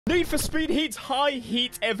Need for Speed Heat's high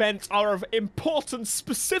heat events are of importance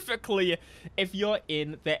specifically if you're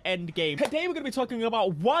in the end game. Today we're going to be talking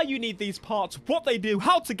about why you need these parts, what they do,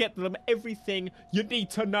 how to get them, everything you need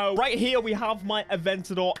to know. Right here we have my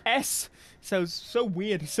Aventador S. Sounds so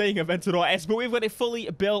weird saying Aventador S, but we've got it fully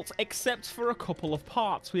built except for a couple of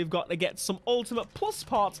parts. We've got to get some Ultimate Plus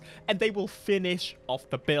parts and they will finish off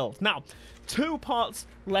the build. Now, 2 parts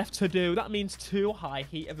left to do. That means 2 high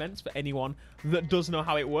heat events for anyone that does know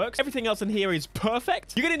how it works. Everything else in here is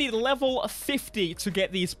perfect. You're going to need level 50 to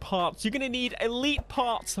get these parts. You're going to need elite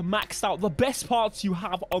parts maxed out, the best parts you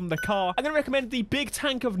have on the car. I'm going to recommend the big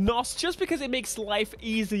tank of NOS just because it makes life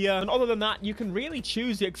easier. And other than that, you can really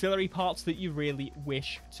choose the auxiliary parts that you really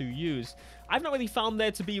wish to use. I've not really found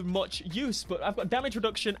there to be much use, but I've got damage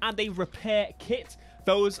reduction and a repair kit.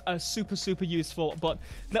 Those are super, super useful. But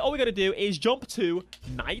all we got to do is jump to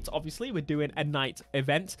night. Obviously, we're doing a night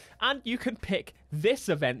event. And you can pick this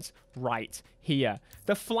event right here.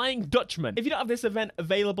 The Flying Dutchman. If you don't have this event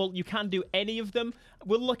available, you can do any of them.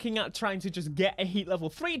 We're looking at trying to just get a heat level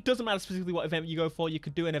 3. It doesn't matter specifically what event you go for. You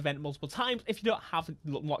could do an event multiple times if you don't have it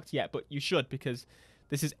unlocked yet. But you should, because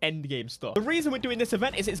this is endgame stuff. The reason we're doing this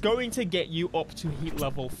event is it's going to get you up to heat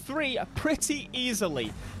level 3 pretty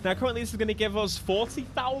easily. Now, currently, this is going to give us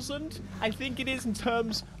 40,000, I think it is, in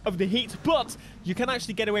terms of the heat. But you can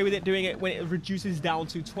actually get away with it doing it when it reduces down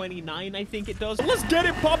to 29, I think it does. Let's get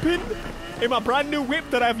it popping in my brand new whip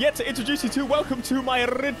that I've yet to introduce you to. Welcome to my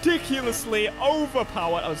ridiculously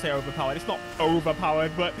overpowered, I would say overpowered, it's not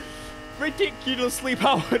overpowered, but ridiculously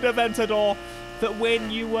powered Aventador that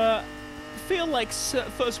when you feel like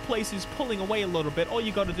first place is pulling away a little bit, all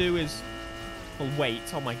you got to do is wait.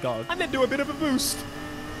 Oh my god. And then do a bit of a boost.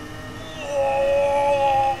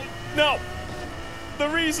 Oh, no. The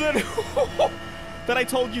reason that I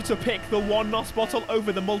told you to pick the 1 NOS bottle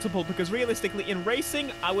over the multiple, because realistically in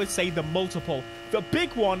racing, I would say the multiple. The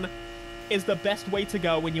big one is the best way to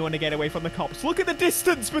go when you want to get away from the cops. Look at the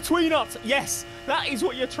distance between us. Yes, that is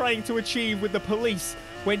what you're trying to achieve with the police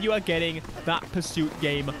when you are getting that pursuit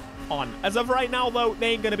game on. As of right now, though,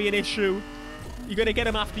 they ain't going to be an issue. You're going to get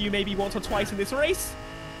them after you maybe once or twice in this race,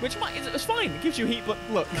 which it's fine. It gives you heat, but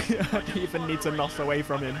look, I don't even need to NOS away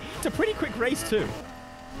from him. It's a pretty quick race, too,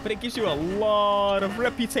 but it gives you a lot of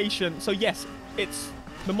reputation. So, yes,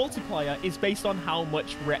 the multiplier is based on how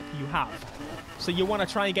much rep you have. So you want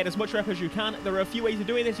to try and get as much rep as you can. There are a few ways of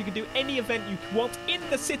doing this. You can do any event you want in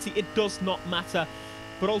the city. It does not matter.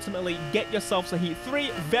 But ultimately, get yourself to heat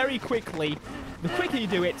 3 very quickly. The quicker you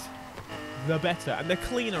do it, the better. And the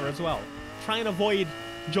cleaner as well. Try and avoid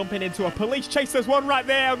jumping into a police chase. There's one right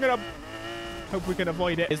there. I'm going to hope we can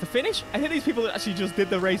avoid it. Is the finish? I think these people actually just did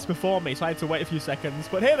the race before me, so I had to wait a few seconds.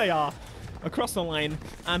 But here they are, across the line.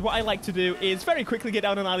 And what I like to do is very quickly get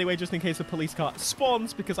down an alleyway just in case a police car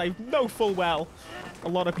spawns, because I know full well a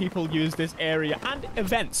lot of people use this area and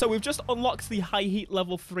event. So we've just unlocked the high heat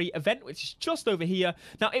level 3 event, which is just over here.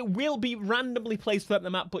 Now, it will be randomly placed throughout the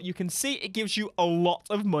map, but you can see it gives you a lot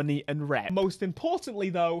of money and rep. Most importantly,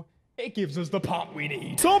 though, it gives us the part we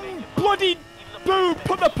need. Some bloody boo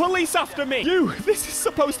put the police after me. This is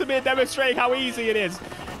supposed to be demonstrating how easy it is.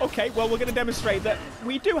 Okay, well, we're going to demonstrate that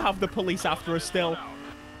we do have the police after us still,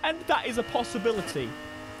 and that is a possibility.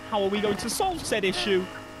 How are we going to solve said issue?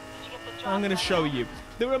 I'm going to show you.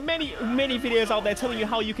 There are many, many videos out there telling you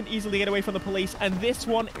how you can easily get away from the police, and this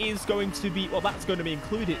one is going to be, well, that's going to be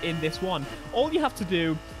included in this one. All you have to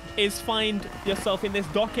do is find yourself in this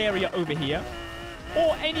dock area over here,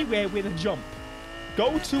 or anywhere with a jump.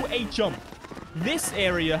 Go to a jump. This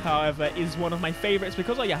area, however, is one of my favorites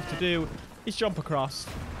because all you have to do is jump across,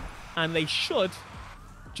 and they should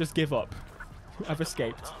just give up. I've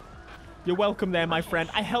escaped. You're welcome there, my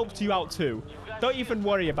friend. I helped you out too. Don't even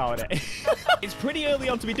worry about it. It's pretty early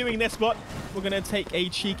on to be doing this, but we're going to take a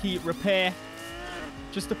cheeky repair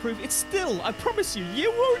just to prove it's still, I promise you,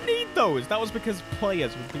 you won't need those. That was because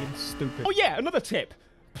players were being stupid. Oh yeah, another tip.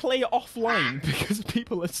 Play offline because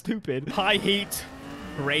people are stupid. High heat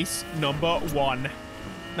race number 1.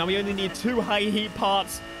 Now, we only need 2 high heat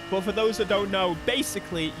parts, but for those that don't know,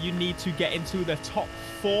 basically, you need to get into the top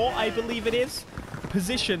 4, I believe it is,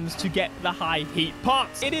 positions to get the high heat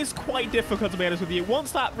parts. It is quite difficult, to be honest with you.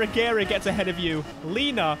 Once that Regera gets ahead of you,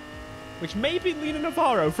 Lena, which may be Lena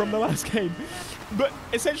Navarro from the last game, but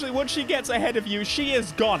essentially, once she gets ahead of you, she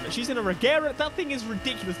is gone. She's in a Regera. That thing is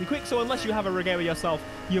ridiculously quick, so unless you have a Regera yourself,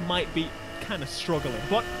 you might be kind of struggling.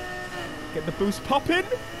 But get the boost popping.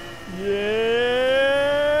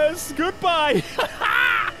 Yes! Goodbye!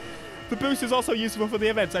 The boost is also useful for the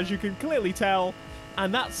events, as you can clearly tell.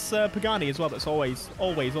 And that's Pagani as well. That's always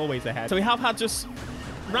ahead. So we have had just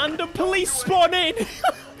random police spawn in.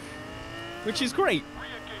 which is great.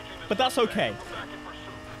 But that's okay.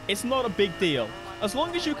 It's not a big deal. As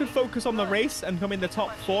long as you can focus on the race and come in the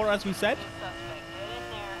top 4, as we said.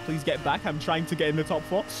 Please get back. I'm trying to get in the top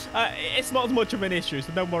 4. It's not as much of an issue,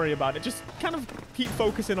 so don't worry about it. Just kind of keep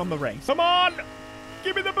focusing on the race. Come on!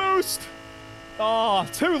 Give me the boost! Oh,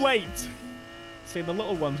 too late. See, the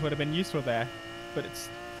little ones would have been useful there. But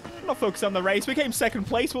I'm not focused on the race. We came 2nd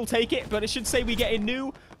place. We'll take it. But it should say we get a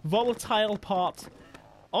new volatile part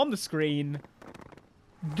on the screen.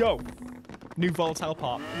 Go. New volatile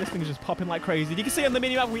part. And this thing is just popping like crazy. You can see on the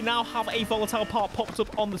minimap we now have a volatile part popped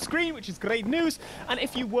up on the screen, which is great news. And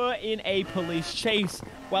if you were in a police chase,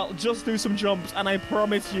 well, just do some jumps. And I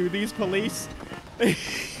promise you, these police,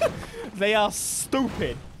 they are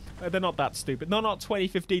stupid. They're not that stupid. No, not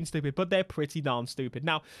 2015 stupid, but they're pretty darn stupid.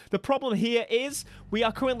 Now, the problem here is we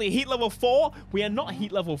are currently heat level 4. We are not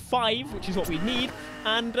heat level 5, which is what we need.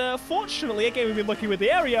 And fortunately, again, we've been lucky with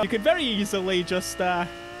the area. You could very easily just, a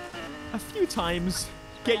few times,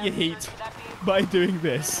 get your heat by doing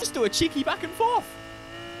this. Just do a cheeky back and forth.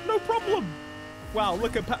 No problem. Wow,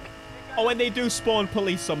 look at... Oh, and they do spawn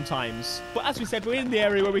police sometimes. But as we said, we're in the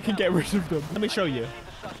area where we can get rid of them. Let me show you.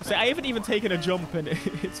 So I haven't even taken a jump and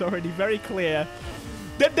it's already very clear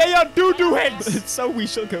that they are doo-doo heads. So we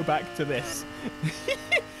shall go back to this.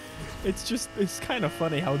 It's kind of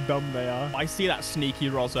funny how dumb they are. I see that sneaky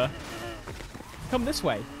Rosa. Come this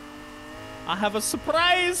way. I have a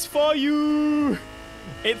surprise for you.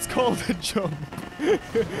 It's called a jump.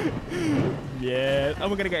 Yeah.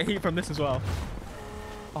 And we're going to get heat from this as well.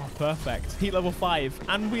 Oh, perfect. Heat level 5.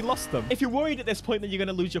 And we lost them. If you're worried at this point that you're going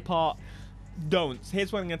to lose your part, don't.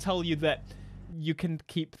 Here's what I'm going to tell you, that you can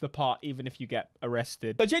keep the part even if you get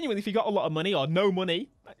arrested. So genuinely, if you got a lot of money or no money,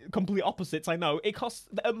 complete opposites, I know, it costs,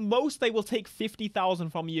 at most they will take 50,000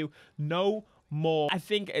 from you, no more. I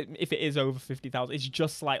think if it is over 50,000, it's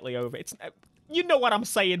just slightly over. It's, you know what I'm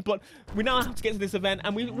saying, but we now have to get to this event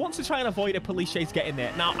and we want to try and avoid a police chase getting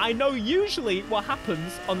there. Now, I know usually what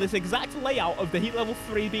happens on this exact layout of the heat level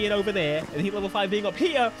 3 being over there and the heat level 5 being up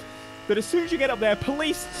here, that as soon as you get up there,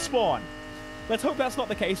 police spawn. Let's hope that's not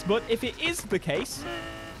the case, but if it is the case,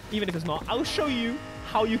 even if it's not, I'll show you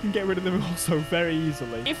how you can get rid of them also very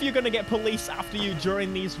easily. If you're going to get police after you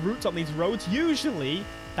during these routes, on these roads, usually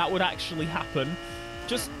that would actually happen.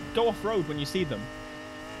 Just go off-road when you see them.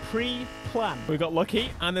 Pre-plan. We got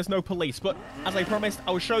lucky and there's no police, but as I promised,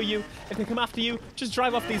 I will show you. If they come after you, just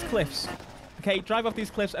drive off these cliffs. Okay, drive off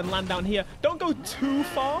these cliffs and land down here. Don't go too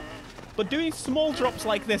far, but doing small drops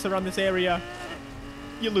like this around this area,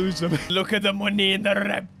 you lose them. Look at the money in the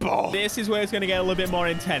Red Bull. This is where it's going to get a little bit more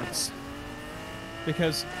intense,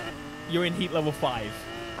 because you're in heat level 5.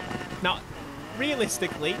 Now,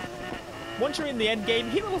 realistically, once you're in the end game,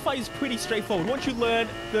 heat level 5 is pretty straightforward. Once you learn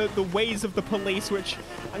the ways of the police, which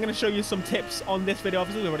I'm going to show you some tips on this video.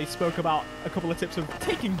 Obviously, we already spoke about a couple of tips of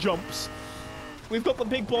taking jumps. We've got the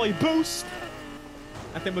big boy boost.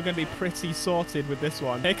 I think we're going to be pretty sorted with this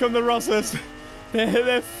one. Here come the Rosas.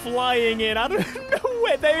 They're flying in. I don't know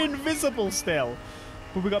where. They're invisible still.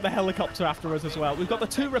 But we've got the helicopter after us as well. We've got the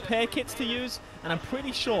 2 repair kits to use. And I'm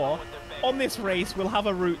pretty sure on this race, we'll have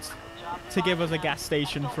a route to give us a gas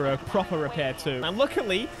station for a proper repair too. And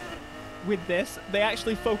luckily, with this, they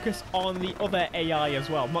actually focus on the other AI as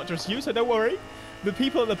well. Not just you, so don't worry. The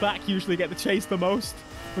people at the back usually get the chase the most.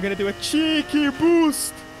 We're going to do a cheeky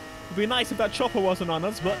boost. It would be nice if that chopper wasn't on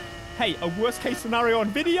us. But hey, a worst case scenario on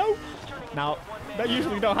video? Now, that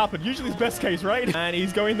usually don't happen. Usually it's best case, right? And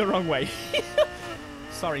he's going the wrong way.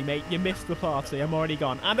 Sorry, mate. You missed the party. I'm already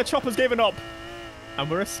gone. And the chopper's given up. And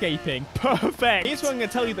we're escaping. Perfect. Here's what I'm going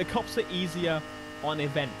to tell you. The cops are easier on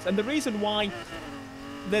events. And the reason why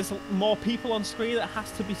there's more people on screen that has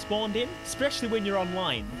to be spawned in, especially when you're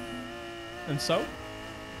online. And so,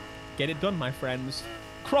 get it done, my friends.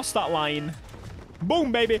 Cross that line.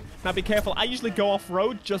 Boom, baby. Now, be careful. I usually go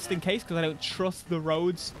off-road just in case because I don't trust the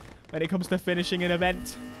roads when it comes to finishing an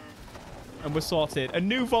event. And we're sorted. A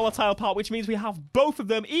new volatile part, which means we have both of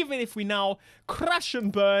them. Even if we now crash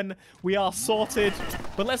and burn, we are sorted.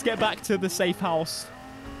 But let's get back to the safe house.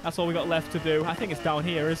 That's all we got left to do. I think it's down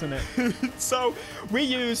here, isn't it? So, we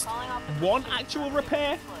used one actual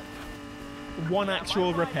repair. One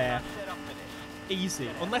actual repair. Easy.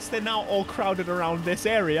 Unless they're now all crowded around this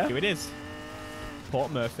area. Here it is.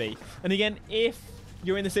 Port Murphy. And again, if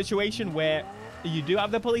you're in the situation where you do have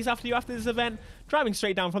the police after you after this event, driving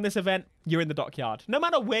straight down from this event, you're in the dockyard. No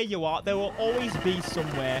matter where you are, there will always be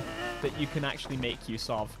somewhere that you can actually make use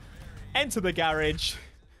of. Enter the garage,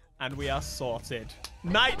 and we are sorted.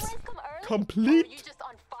 Night complete.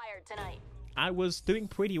 I was doing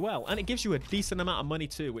pretty well, and it gives you a decent amount of money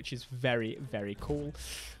too, which is very, very cool.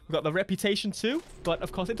 We've got the reputation too, but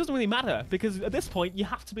of course it doesn't really matter because at this point you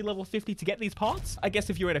have to be level 50 to get these parts. I guess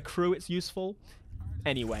if you're in a crew, it's useful.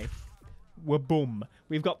 Anyway, we're boom.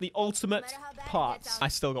 We've got the ultimate parts. I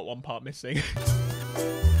still got one part missing.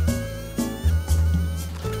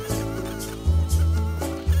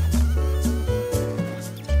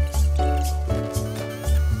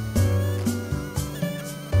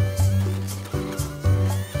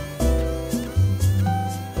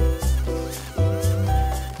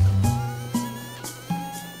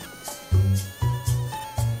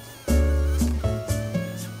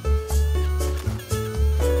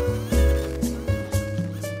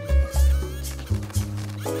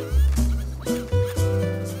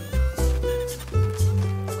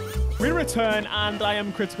 Return, and I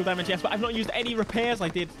am critical damage, yes, but I've not used any repairs. I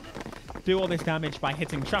did do all this damage by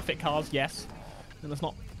hitting traffic cars, yes. And let's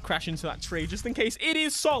not crash into that tree, just in case. It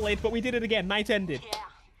is solid, but we did it again. Night ended.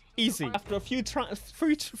 Easy. After a few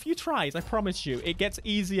tries, I promise you, it gets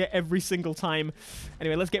easier every single time.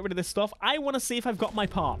 Anyway, let's get rid of this stuff. I want to see if I've got my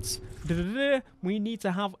parts. We need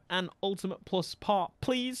to have an Ultimate Plus part,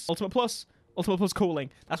 please. Ultimate Plus cooling.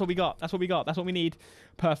 That's what we got. That's what we got. That's what we need.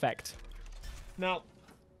 Perfect. Now,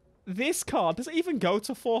 this car, does it even go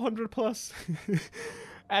to 400 plus?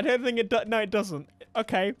 I don't think it does. No, it doesn't.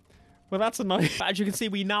 Okay. Well, that's annoying. As you can see,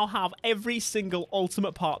 we now have every single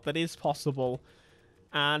ultimate part that is possible.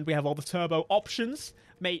 And we have all the turbo options.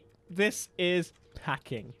 Mate, this is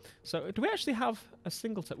packing. So, do we actually have a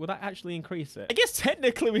single tip? Would that actually increase it? I guess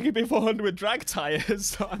technically we could be 400 with drag tires.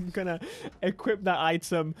 So, I'm going to equip that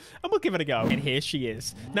item and we'll give it a go. And here she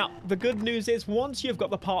is. Now, the good news is once you've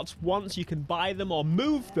got the parts, once you can buy them or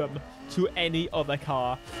move them to any other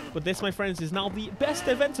car. But this, my friends, is now the best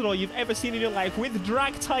Aventador you've ever seen in your life with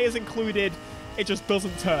drag tires included. It just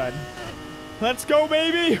doesn't turn. Let's go,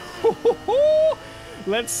 baby.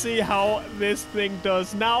 Let's see how this thing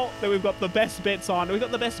does. Now that we've got the best bits on, we've got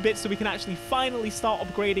the best bits so we can actually finally start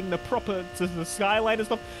upgrading to the skyline and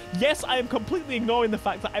stuff. Yes, I am completely ignoring the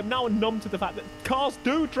fact that I'm now numb to the fact that cars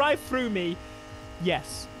do drive through me.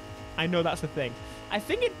 Yes, I know that's a thing. I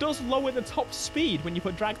think it does lower the top speed when you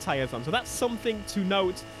put drag tires on, so that's something to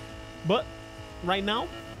note. But right now,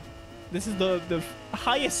 this is the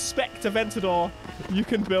highest spec Aventador you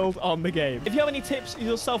can build on the game. If you have any tips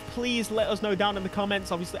yourself, please let us know down in the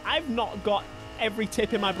comments. Obviously, I've not got every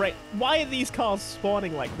tip in my brain. Why are these cars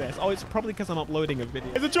spawning like this? Oh, it's probably because I'm uploading a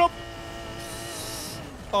video. It's a jump!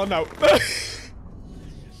 Oh, no.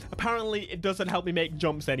 Apparently, it doesn't help me make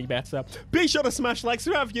jumps any better. Be sure to smash like,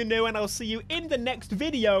 subscribe if you're new, and I'll see you in the next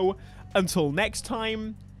video. Until next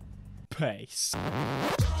time, peace.